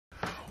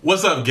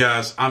What's up,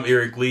 guys? I'm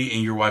Eric Lee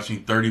and you're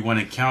watching 31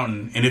 and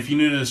Counting. And if you're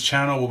new to this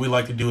channel, what we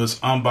like to do is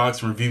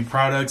unbox and review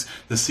products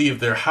to see if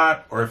they're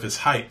hot or if it's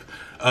hype.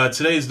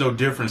 Today is no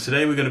different.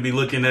 Today we're going to be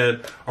looking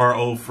at our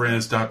old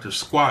friends Dr.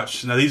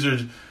 Squatch. Now these are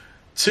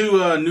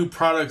two new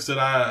products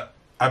that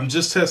I'm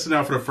just testing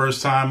out for the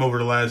first time over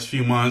the last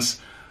few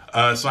months.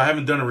 So I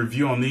haven't done a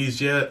review on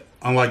these yet,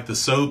 unlike the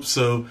soap.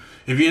 So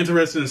if you're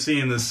interested in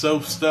seeing the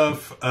soap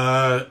stuff,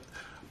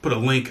 put a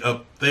link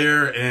up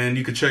there and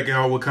you can check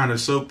out what kind of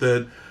soap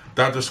that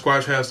Dr.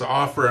 Squatch has to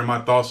offer and my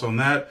thoughts on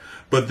that.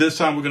 But this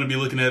time we're going to be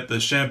looking at the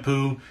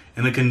shampoo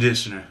and the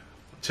conditioner.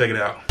 Check it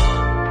out.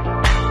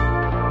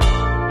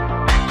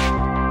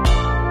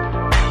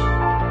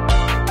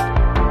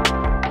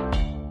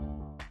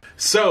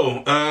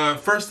 So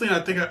first thing, I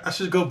think I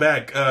should go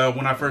back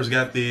when I first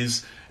got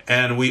these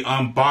and we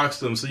unboxed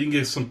them so you can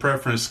get some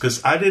preference,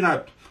 because I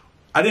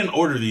didn't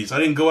order these. I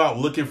didn't go out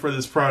looking for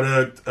this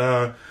product.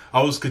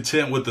 I was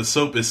content with the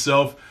soap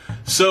itself.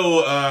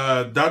 So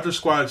Dr.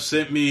 Squatch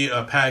sent me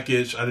a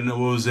package. I didn't know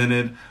what was in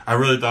it. I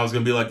really thought it was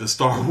going to be like the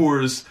Star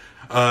Wars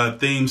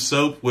themed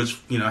soap, which,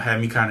 you know, had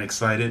me kind of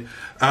excited.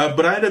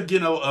 But I ended up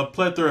getting a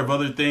plethora of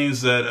other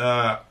things that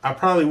I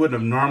probably wouldn't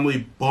have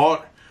normally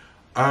bought.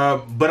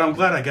 But I'm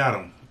glad I got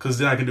them, because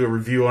then I can do a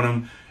review on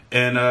them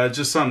and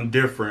just something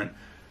different.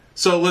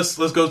 So let's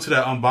go to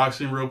that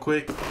unboxing real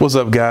quick. What's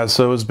up, guys?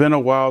 So it's been a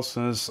while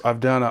since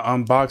I've done an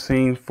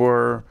unboxing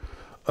for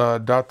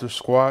Dr.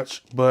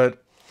 Squatch,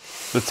 but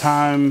the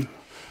time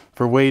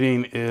for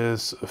waiting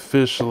is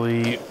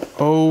officially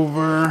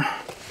over.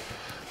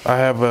 I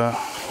have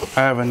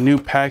a new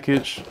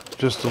package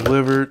just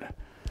delivered,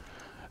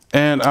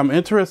 and I'm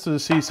interested to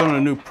see some of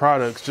the new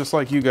products, just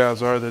like you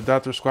guys are, that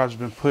Dr. Squatch has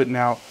been putting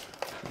out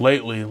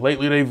lately.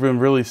 Lately they've been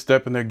really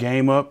stepping their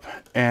game up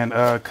and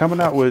coming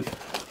out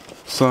with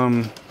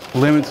some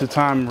limited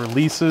time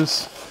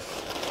releases,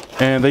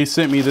 and they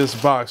sent me this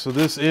box. So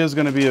this is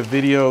going to be a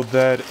video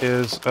that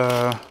is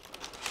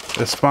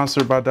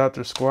sponsored by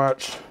Dr.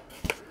 Squatch.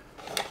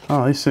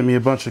 Oh, they sent me a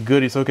bunch of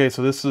goodies. Okay,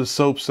 so this is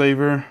Soap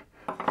Saver.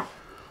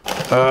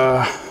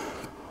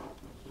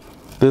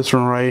 This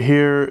one right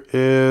here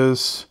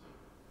is,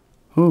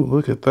 ooh,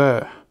 look at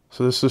that.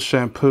 So this is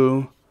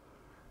shampoo.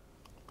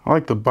 I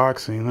like the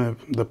boxing.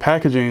 The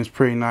packaging is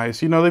pretty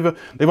nice. You know,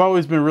 they've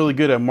always been really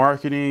good at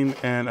marketing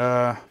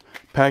and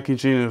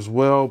packaging as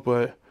well,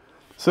 but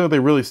so they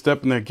really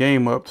stepping their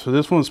game up. So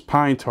this one's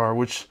pine tar,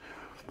 which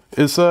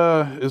is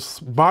it's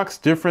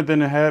boxed different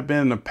than it had been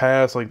in the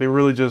past. Like, they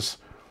really just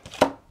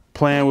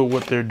playing with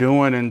what they're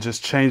doing and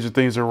just changing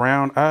things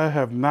around. I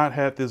have not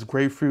had this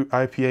grapefruit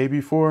IPA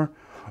before.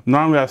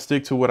 Normally I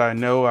stick to what I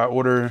know. I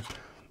order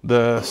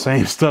the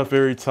same stuff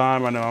every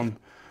time. I know I'm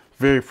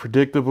very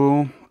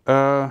predictable.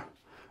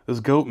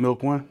 This goat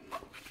milk one,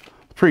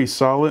 pretty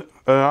solid.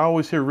 I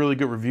always hear really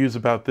good reviews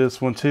about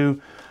this one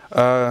too.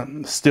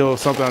 Still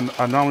something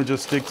I normally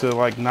just stick to,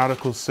 like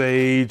nautical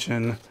sage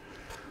and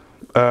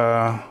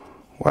wow,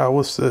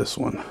 what's this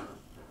one?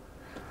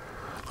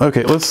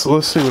 Okay, let's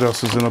see what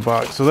else is in the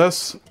box. So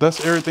that's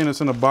everything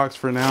that's in the box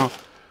for now.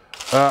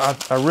 I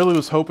really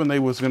was hoping they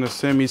was gonna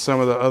send me some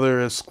of the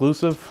other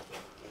exclusive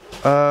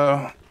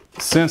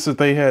scents that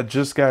they had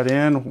just got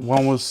in.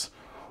 One was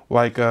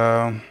like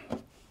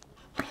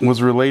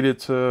was related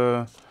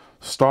to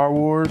Star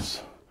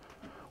Wars,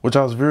 which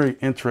I was very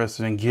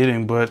interested in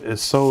getting, but it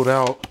sold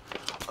out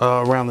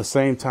around the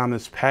same time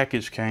this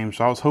package came.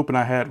 So I was hoping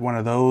I had one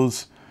of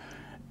those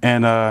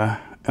and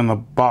in the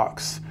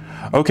box.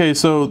 Okay,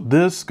 so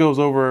this goes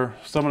over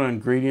some of the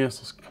ingredients.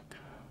 Let's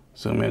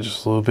zoom in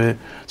just a little bit.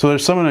 So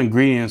there's some of the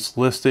ingredients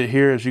listed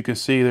here. As you can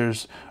see,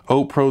 there's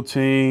oat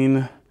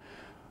protein,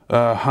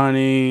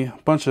 honey, a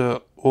bunch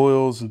of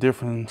oils and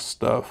different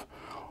stuff.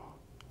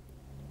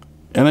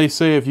 And they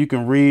say if you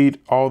can read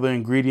all the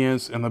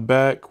ingredients in the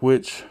back,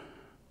 which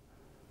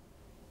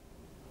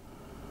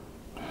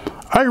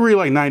I read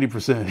like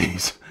 90% of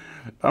these.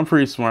 I'm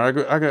pretty smart.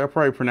 I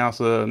probably pronounce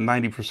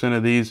 90%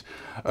 of these.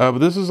 But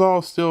this is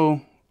all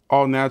still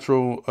all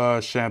natural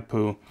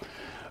shampoo.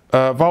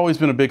 I've always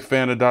been a big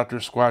fan of Dr.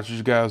 Squatch, as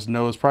you guys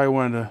know. It's probably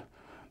one of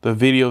the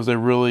videos that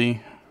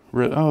really,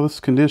 oh, this is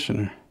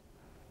conditioner.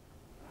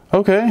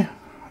 Okay.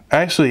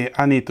 Actually,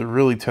 I need to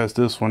really test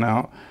this one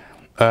out.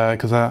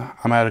 Because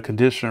I'm at a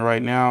conditioner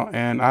right now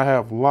and I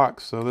have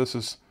locs, so this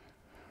is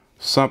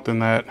something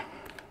that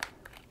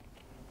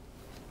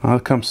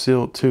it comes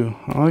sealed too.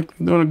 I like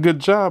doing a good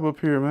job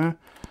up here, man,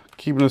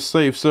 keeping it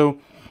safe. So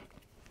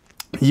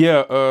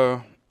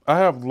yeah, I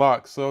have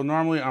locs, so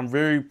normally I'm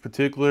very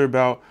particular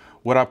about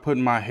what I put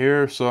in my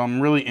hair, so I'm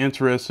really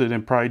interested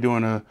in probably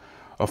doing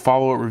a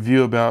follow-up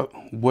review about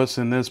what's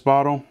in this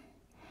bottle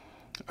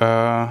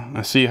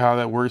and see how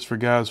that works for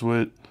guys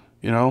with,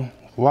 you know,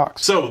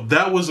 locs. So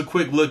that was a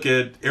quick look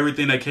at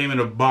everything that came in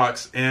the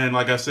box, and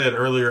like I said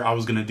earlier, I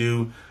was gonna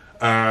do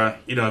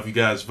you know, if you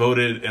guys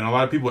voted, and a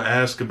lot of people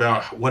asked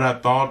about what I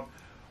thought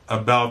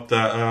about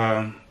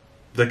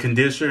the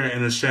conditioner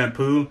and the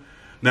shampoo.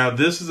 Now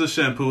this is a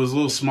shampoo, it's a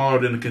little smaller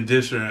than the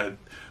conditioner,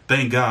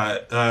 thank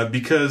God,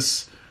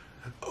 because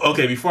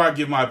Okay, before I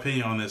give my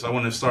opinion on this, I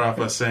want to start off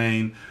by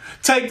saying,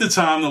 take the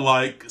time to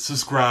like,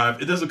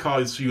 subscribe. It doesn't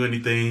cost you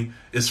anything.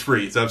 It's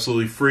free. It's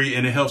absolutely free,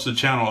 and it helps the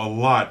channel a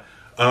lot.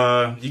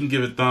 You can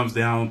give it thumbs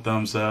down,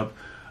 thumbs up,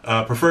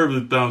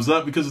 preferably thumbs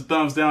up, because the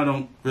thumbs down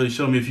don't really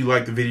show me if you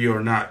like the video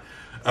or not.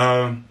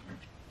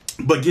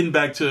 But getting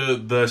back to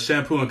the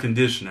shampoo and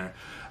conditioner,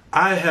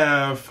 I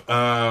have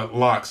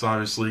locks.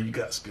 Obviously, you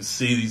guys can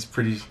see these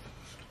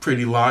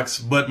pretty locks,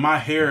 but my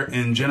hair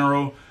in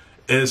general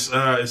is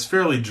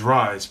fairly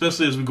dry,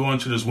 especially as we go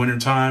into this winter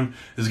time.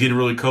 It's getting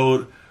really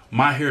cold.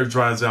 My hair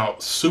dries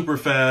out super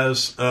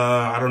fast.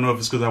 I don't know if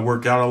it's because I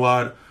work out a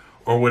lot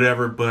or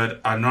whatever,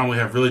 but I normally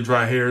have really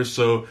dry hair,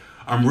 so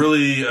I'm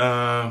really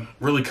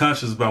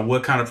conscious about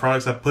what kind of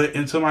products I put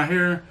into my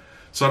hair.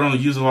 So I don't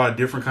use a lot of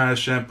different kinds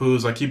of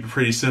shampoos. I keep it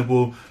pretty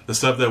simple. The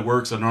stuff that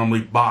works, I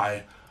normally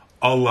buy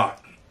a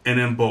lot and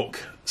in bulk.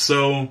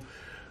 So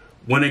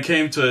when it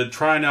came to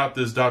trying out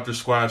this Dr.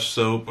 Squatch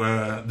soap,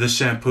 this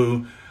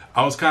shampoo,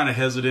 I was kind of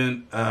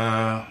hesitant,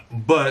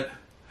 but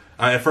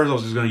at first I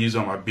was just going to use it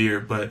on my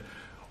beard, but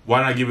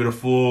why not give it a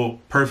full,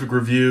 perfect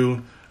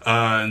review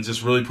and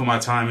just really put my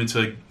time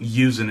into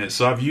using it.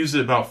 So I've used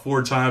it about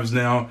 4 times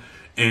now,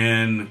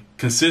 and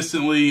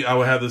consistently I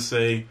would have to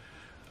say,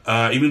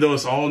 even though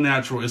it's all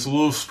natural, it's a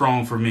little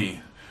strong for me.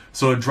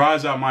 So it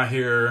dries out my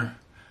hair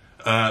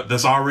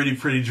that's already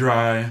pretty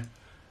dry,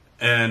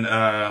 and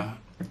I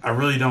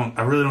really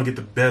don't get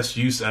the best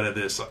use out of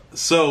this.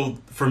 So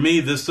for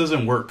me, this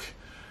doesn't work.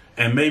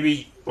 And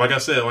maybe, like I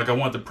said, like I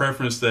want the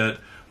preference that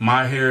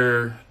my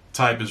hair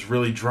type is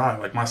really dry.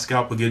 Like my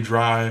scalp will get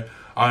dry.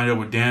 I'll end up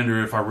with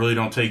dander if I really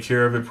don't take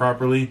care of it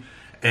properly.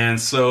 And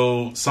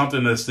so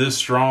something that's this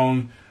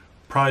strong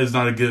probably is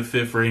not a good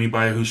fit for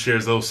anybody who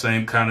shares those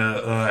same kind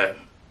of,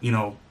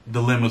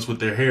 dilemmas with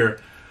their hair.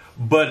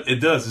 But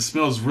it does. It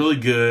smells really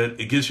good.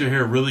 It gets your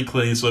hair really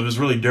clean. So if it's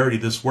really dirty,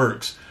 this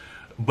works.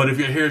 But if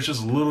your hair is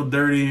just a little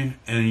dirty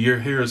and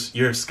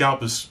your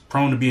scalp is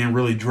prone to being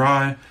really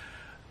dry,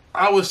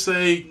 I would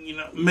say,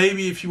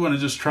 maybe if you want to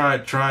just try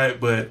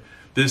it, but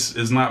this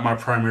is not my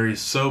primary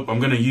soap. I'm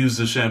going to use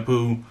the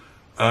shampoo,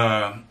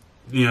 till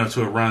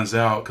it runs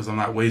out because I'm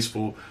not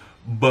wasteful.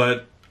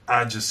 But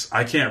I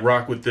can't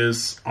rock with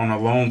this on a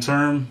long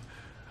term.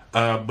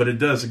 But it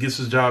gets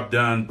the job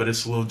done, but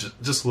it's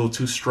just a little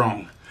too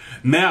strong.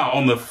 Now,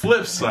 on the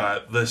flip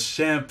side, the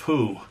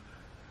shampoo's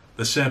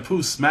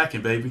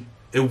smacking, baby.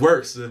 It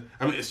works.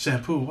 It's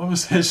shampoo. What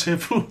was that,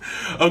 shampoo?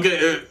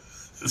 Okay,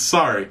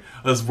 sorry.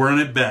 Let's run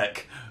it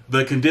back.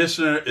 The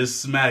conditioner is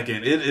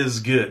smacking. It is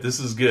good. This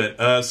is good.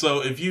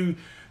 So if you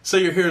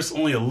say your hair is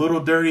only a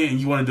little dirty and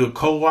you want to do a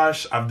cold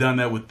wash, I've done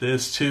that with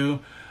this too.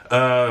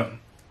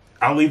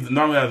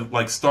 Normally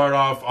I start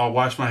off, I'll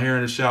wash my hair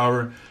in the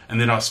shower,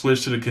 and then I'll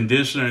switch to the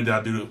conditioner, and then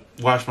I'll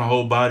wash my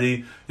whole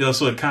body,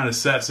 so it kind of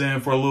sets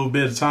in for a little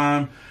bit of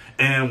time.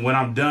 And when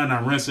I'm done, I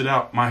rinse it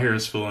out, my hair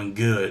is feeling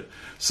good.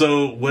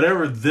 So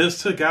whatever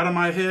this took out of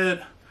my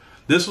head,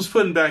 this was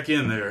putting back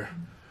in there,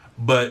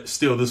 but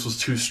still this was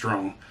too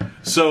strong.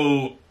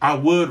 So I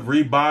would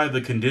rebuy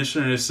the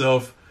conditioner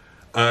itself,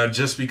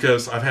 just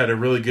because I've had a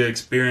really good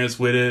experience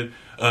with it.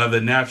 The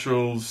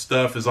natural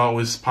stuff is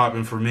always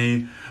popping for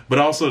me, but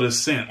also the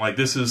scent. Like,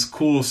 this is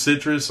cool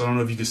citrus. I don't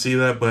know if you can see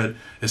that, but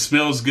it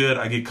smells good.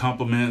 I get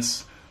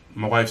compliments.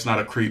 My wife's not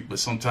a creep, but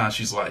sometimes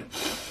she's like,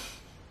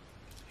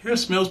 hair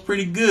smells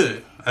pretty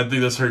good. I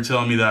think that's her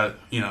telling me that,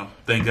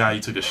 thank God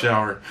you took a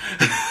shower.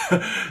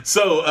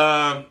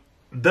 So,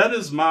 that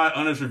is my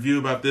honest review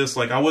about this.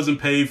 Like, I wasn't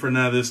paid for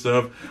none of this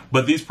stuff,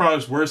 but these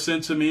products were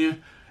sent to me,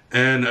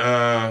 and,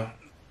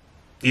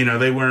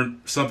 they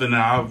weren't something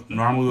that I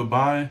normally would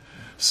buy.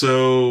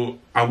 So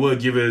I would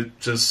give it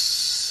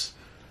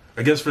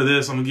I guess for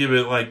this, I'm gonna give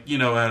it at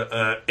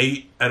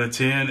 8 out of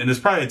 10. And it's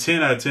probably a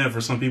 10 out of 10 for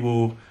some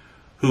people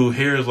who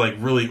hair is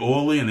really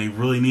oily and they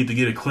really need to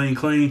get it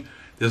clean.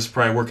 This will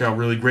probably work out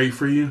really great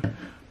for you.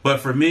 But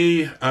for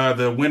me,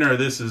 the winner of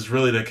this is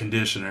really the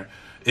conditioner.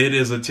 It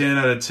is a 10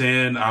 out of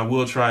 10. I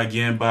will try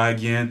again, buy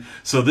again.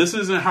 So this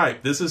isn't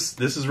hype. This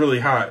is really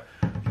hot.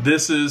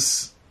 This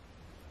is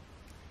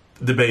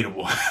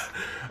debatable.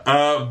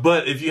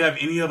 But if you have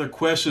any other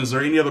questions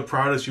or any other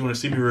products you want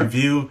to see me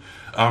review,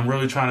 I'm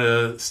really trying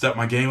to step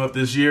my game up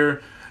this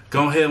year.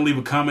 Go ahead and leave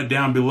a comment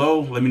down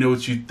below. Let me know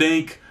what you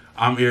think.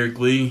 I'm Eric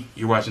Lee.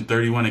 You're watching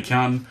 31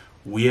 Accounting.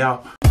 We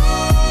out.